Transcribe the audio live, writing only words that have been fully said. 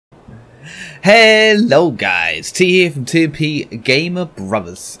Hello guys, T here from TP Gamer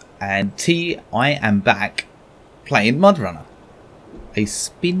Brothers, and I am back playing Mud Runner, a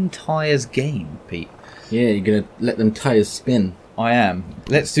Spintires game, Pete. Yeah, you're gonna let them tires spin. I am.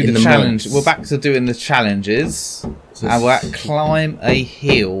 Let's do the challenge. We're back to doing the challenges, and we're at climb a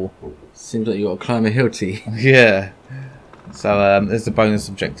hill. Seems like you got to climb a hill, T. Yeah. So there's the bonus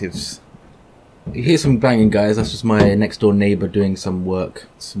objectives. You hear some banging, guys. That's just my next door neighbour doing some work.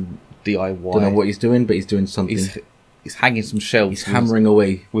 Some DIY. Don't know what he's doing, but he's doing something. He's hanging some shelves. He's hammering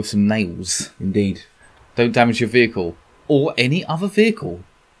away with some nails. Indeed. Don't damage your vehicle or any other vehicle.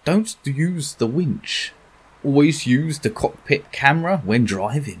 Don't use the winch. Always use the cockpit camera when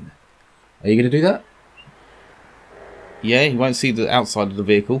driving. Are you going to do that? Yeah, you won't see the outside of the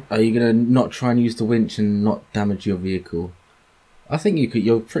vehicle. Are you going to not try and use the winch and not damage your vehicle? I think you could.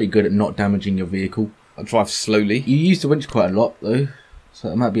 You're pretty good at not damaging your vehicle. I drive slowly. You use the winch quite a lot, though. So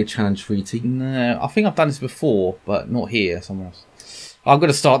that might be a challenge for you, T. No, I think I've done this before, but not here, somewhere else. I'm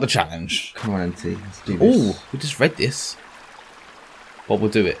going to start the challenge. Come on, T. Let's do this. Oh, we just read this. But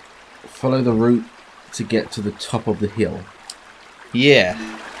we'll do it. Follow the route to get to the top of the hill. Yeah.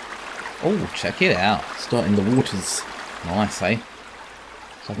 Oh, check it out. Start in the waters. Nice, eh?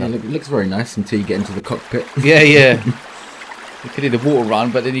 Yeah, it looks very nice until you get into the cockpit. Yeah, yeah. You could do the water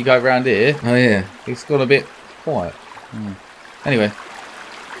run, but then you go around here. Oh, yeah. It's got a bit quiet. Anyway.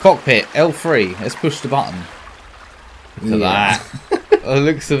 Cockpit, L3. Let's push the button. Look at that. It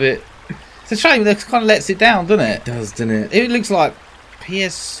looks a bit... It's a shame that kind of lets it down, doesn't it? It does, doesn't it? It looks like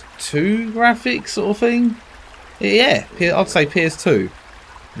PS2 graphics sort of thing. Yeah, I'd say PS2.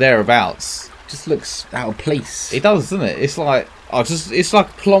 Thereabouts. Just looks out of place. It does, doesn't it? It's like it's like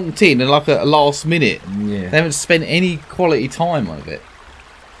plonked in and like a last minute. Yeah. They haven't spent any quality time on it.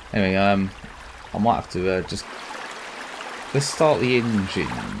 Anyway, I might have to just let's start the engine.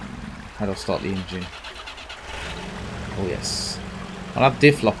 How do I start the engine? Oh yes, I'll have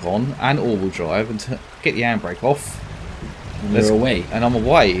diff lock on and all-wheel drive and get the handbrake off. And you're away. And I'm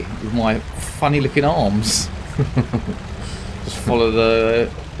away with my funny-looking arms. Just follow the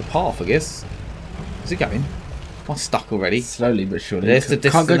path, I guess. Is it going? Am I stuck already? Slowly but surely. There's the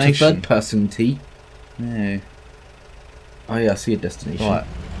destination. Can't go to third person, T. No. Oh yeah, I see a destination. Right.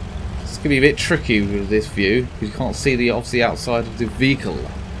 It's going to be a bit tricky with this view because you can't see the obviously outside of the vehicle.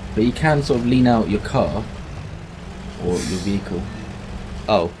 But you can sort of lean out your car or your vehicle.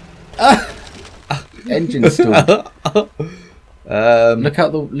 Oh. Engine stall. Look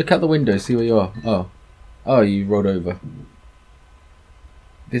out the window. See where you are. Oh, you rolled over.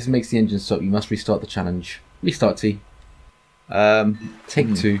 This makes the engine stop. You must restart the challenge. Restart, T.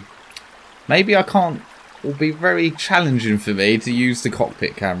 Take 2. Maybe I can't. It will be very challenging for me to use the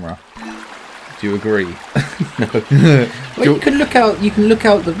cockpit camera. Do you agree? No. Well, you can look out. You can look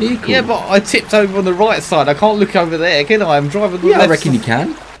out the vehicle. Yeah, but I tipped over on the right side. I can't look over there, can I? I'm driving the left. I reckon you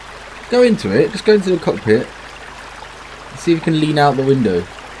can. Go into it. Just go into the cockpit. See if you can lean out the window.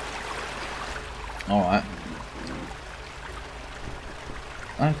 All right.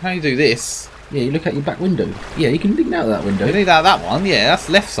 How you do this? Yeah, you look out your back window. Yeah, you can lean out that window. You lean out that one? Yeah, that's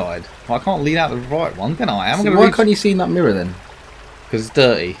left side. Well, I can't lean out the right one, can I? Why can't you see in that mirror then? Because it's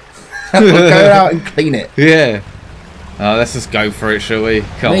dirty. Well, go out and clean it. Yeah. Let's just go for it, shall we?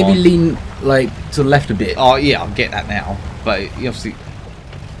 Come on. Maybe lean like to the left a bit. Oh yeah, I'll get that now. But you obviously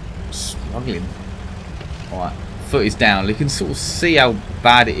struggling. Alright, foot is down. You can sort of see how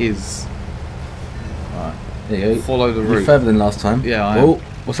bad it is. Alright. There you go. Follow the route. You're further than last time. Yeah, I am. Oh,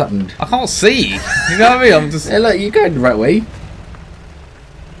 what's happened? I can't see. You know what I mean? I'm just. Hey, look, you're going the right way.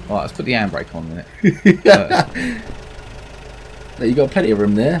 Alright, let's put the handbrake on a minute. Look, you got plenty of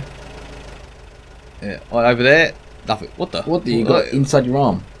room there. Yeah, right over there. Nothing. What the? What do you got inside your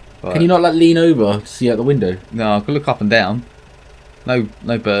arm? Right. Can you not like lean over to see out the window? No, I can look up and down. No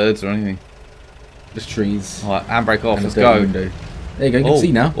birds or anything. Just trees. Alright, handbrake off. And Let's go. Window. There you go. You can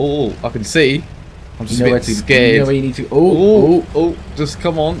see now. Oh, I can see. I'm just a bit scared. You know where you need to. Oh, just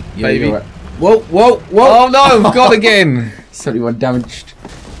come on, baby. Right. Whoa. Oh no, I've gone again. 71 damaged.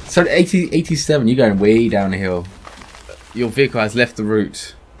 So 87. You're going way down the hill. Your vehicle has left the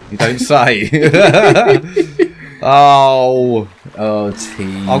route. You don't say. Oh, T.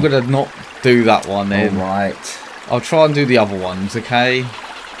 I'm gonna not do that one then. Alright. I'll try and do the other ones, okay?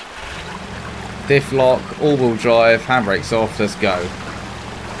 Diff lock, all-wheel drive, handbrakes off, let's go.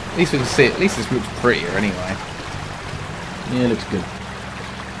 At least we can see it. At least this looks prettier anyway. Yeah, it looks good.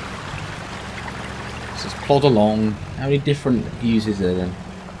 Let's just plod along. How many different views is there then?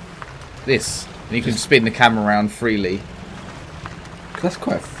 This. And you can spin the camera around freely. That's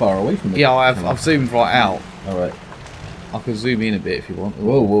quite far away from the Yeah, I've zoomed right out. Alright. I can zoom in a bit if you want.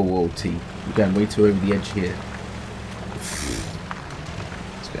 Whoa, whoa, whoa, T. You're going way too over the edge here.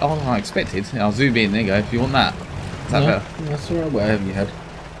 It's a bit harder than I expected. Yeah, I'll zoom in, there you go, if you want that. Is that better? That's alright, whatever you had.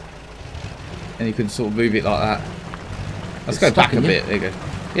 And you can sort of move it like that. Let's It's go stuck back a in you. bit, there you go.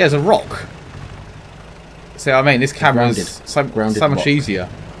 Yeah, there's a rock. See what I mean? This camera's Grounded so much rock. easier.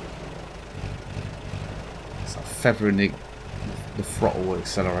 It's like feathering the throttle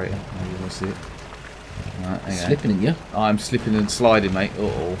accelerator. Maybe you want to see it. Right, there you go. Slipping in you. I'm slipping and sliding, mate.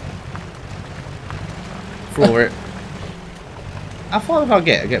 Uh-oh. Floor it. How far did I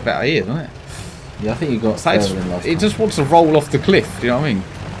get? I get better here, doesn't it? Yeah, I think you got It's like further than last it time. just wants to roll off the cliff, do you know what I mean?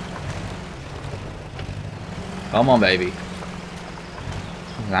 Come on, baby.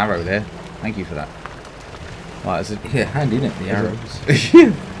 There's an arrow there. Thank you for that. Right, is it? Yeah, hand in it, the arrows.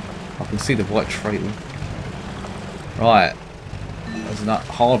 I can see the white trail. Right. There's a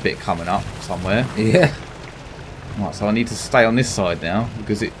hard bit coming up somewhere. Yeah. Right, so I need to stay on this side now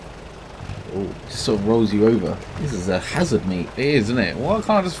because it Just sort of rolls you over. This is a hazard, mate. is, isn't it? Why can't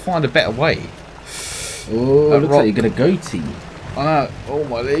I just find a better way? Oh, That looks rock. like you're going to go, T. I know. Oh,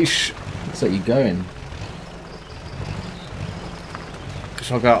 my leash. Looks like you're going.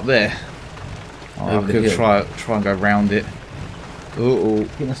 Shall I go up there? Oh, I Over the could hill. try and go round it. Uh-oh. I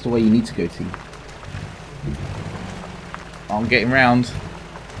think that's the way you need to go, T. I'm getting round.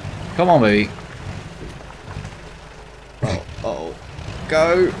 Come on, baby. Oh, uh-oh.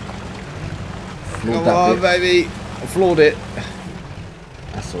 Go. Floored Come that on, bit. baby. I floored it.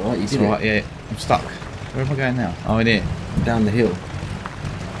 That's alright, you It's did alright, it. yeah. I'm stuck. Where am I going now? Oh, in here. Down the hill.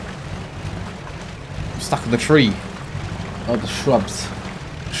 I'm stuck in the tree. Oh, the shrubs.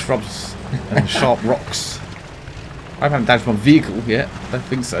 Shrubs and sharp rocks. I haven't damaged my vehicle yet. I don't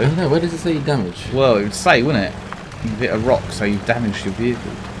think I so. don't know, where does it say you damage? Well, it would say, wouldn't it? You've hit a rock, so you've damaged your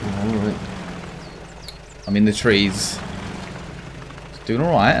vehicle. Oh, alright. I'm in the trees. Doing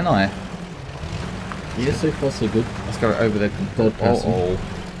alright, ain't I? Yeah, so far so good. Let's go over the Third person. Uh-oh.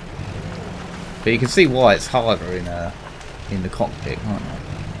 But you can see why it's harder in the cockpit, can't you?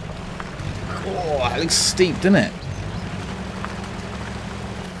 Oh, that looks steep, doesn't it?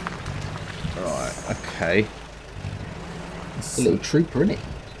 Right, okay. It's a little trooper, innit?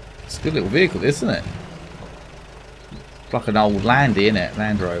 It's a good little vehicle, isn't it? It's like an old Landy, innit?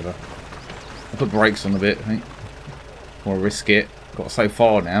 Land Rover. I'll put brakes on a bit, I think. Or risk it. Got so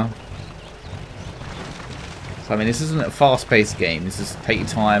far now. So, I mean, this isn't a fast-paced game. This is take your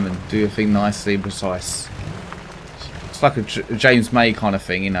time and do your thing nicely and precise. It's like a James May kind of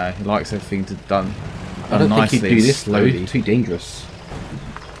thing, you know. He likes everything to done I don't nicely, think you'd do this slowly. though. Too dangerous.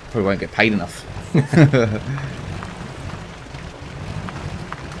 Probably won't get paid enough.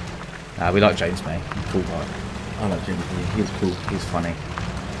 We like James May. He's a cool guy. I like Jimmy. He's cool. He's funny.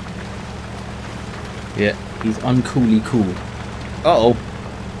 Yeah. He's uncoolly cool. Uh-oh.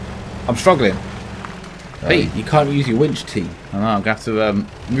 I'm struggling. Pete. You can't use your winch, T. I know, I'm going to have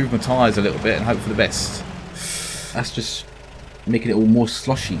to move my tyres a little bit and hope for the best. That's just making it all more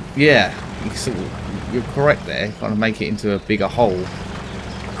sloshy. Yeah, you're correct there. Kind of make it into a bigger hole.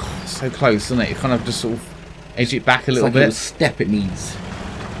 God, so close, isn't it? You kind of just sort of edge it back a little It's like bit. a little step it needs.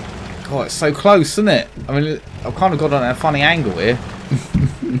 God, it's so close, isn't it? I mean, I've kind of got on a funny angle here.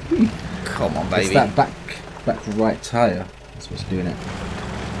 Come on, baby. It's that back right tyre. That's what's doing it.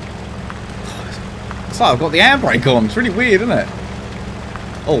 It's like I've got the handbrake on. It's really weird, isn't it?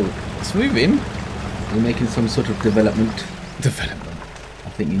 Oh, it's moving. You're making some sort of development. Development. I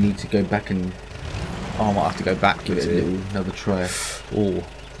think you need to go back and Oh, I might have to go back. give it a little another try. Oh,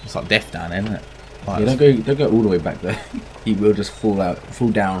 it's like death down there, isn't it? Right, Yeah, don't go all the way back there. He will just fall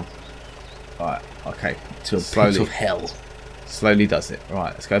down right, okay. to a Slowly. pit of hell. Slowly does it.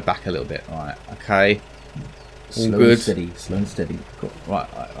 Right, let's go back a little bit. Right, okay. All Slow good. and steady, slow and steady. Got-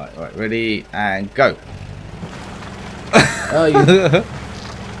 Right. Ready and go. Oh, you...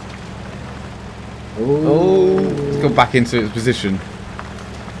 Oh, let's go back into its position.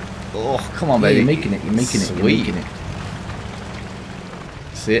 Oh, come on, Yeah, baby. you're making it. You're making it. You're Sweet. making it.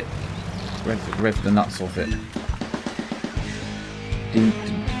 See it? Rev the nuts off it. Ding,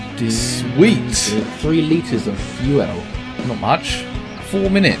 ding. Sweet. 3 litres of fuel. Not much. 4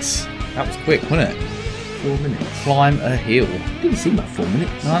 minutes. That was quick, wasn't it? 4 minutes. Climb a hill. Didn't seem like 4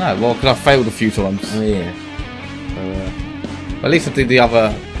 minutes. No, no. Well, because I failed a few times. Oh yeah. At least I did the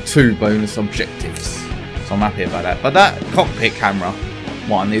other 2 bonus objectives. So I'm happy about that. But that cockpit camera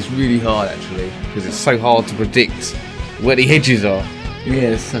one is really hard, actually. Because it's so hard to predict where the edges are.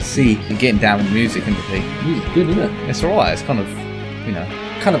 Yes, I see. And getting down with the music and everything. It's good, isn't it? It's alright. It's kind of, you know,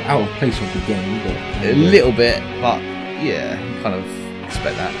 Kind of out of place with the game, but a little bit. But, yeah, you kind of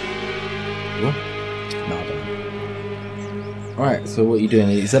expect that. What? No, I don't know. Alright, so what are you doing?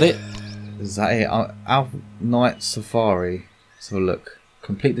 Is that it? Is that it? Our night safari. Let's have a look.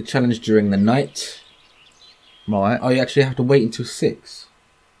 Complete the challenge during the night. Right. Oh, you actually have to wait until 6.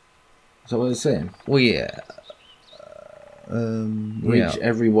 Is that what it's saying? Well, yeah. Reach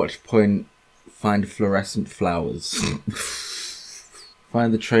every watch point. Find fluorescent flowers.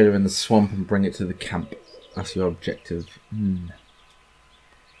 Find the trailer in the swamp and bring it to the camp. That's your objective.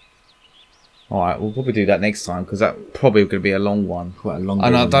 Alright, we'll probably do that next time, because that's probably going to be a long one. Quite a long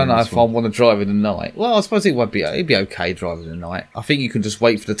And game I don't know this if one. I want to drive in the night. Well, I suppose it'd be okay driving in the night. I think you can just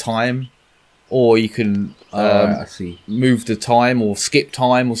wait for the time, or you can I see. move the time, or skip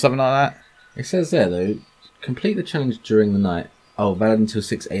time, or something like that. It says there, though, complete the challenge during the night. Oh, valid until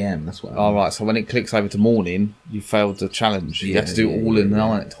 6 AM. That's what I mean. Alright, so when it clicks over to morning, you failed the challenge. You have to do it all in the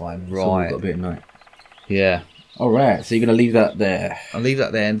night time. So we've Right. got a bit of night. Yeah. Alright, so you're going to leave that there. I'll leave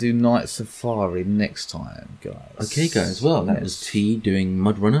that there and do night safari next time, guys. Okay, guys. Well, that was T doing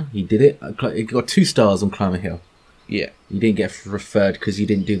Mud Runner. He did it. He got 2 stars on Climb a Hill. Yeah. You didn't get referred because you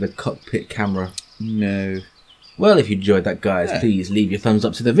didn't do the cockpit camera. No. Well, if you enjoyed that, guys, please leave your thumbs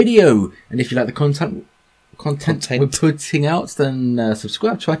up to the video. And if you like the content we're putting out, then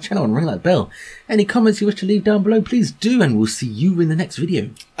subscribe to our channel and ring that bell. Any comments you wish to leave down below, please do. And we'll see you in the next video.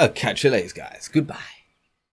 I'll catch you later, guys. Goodbye.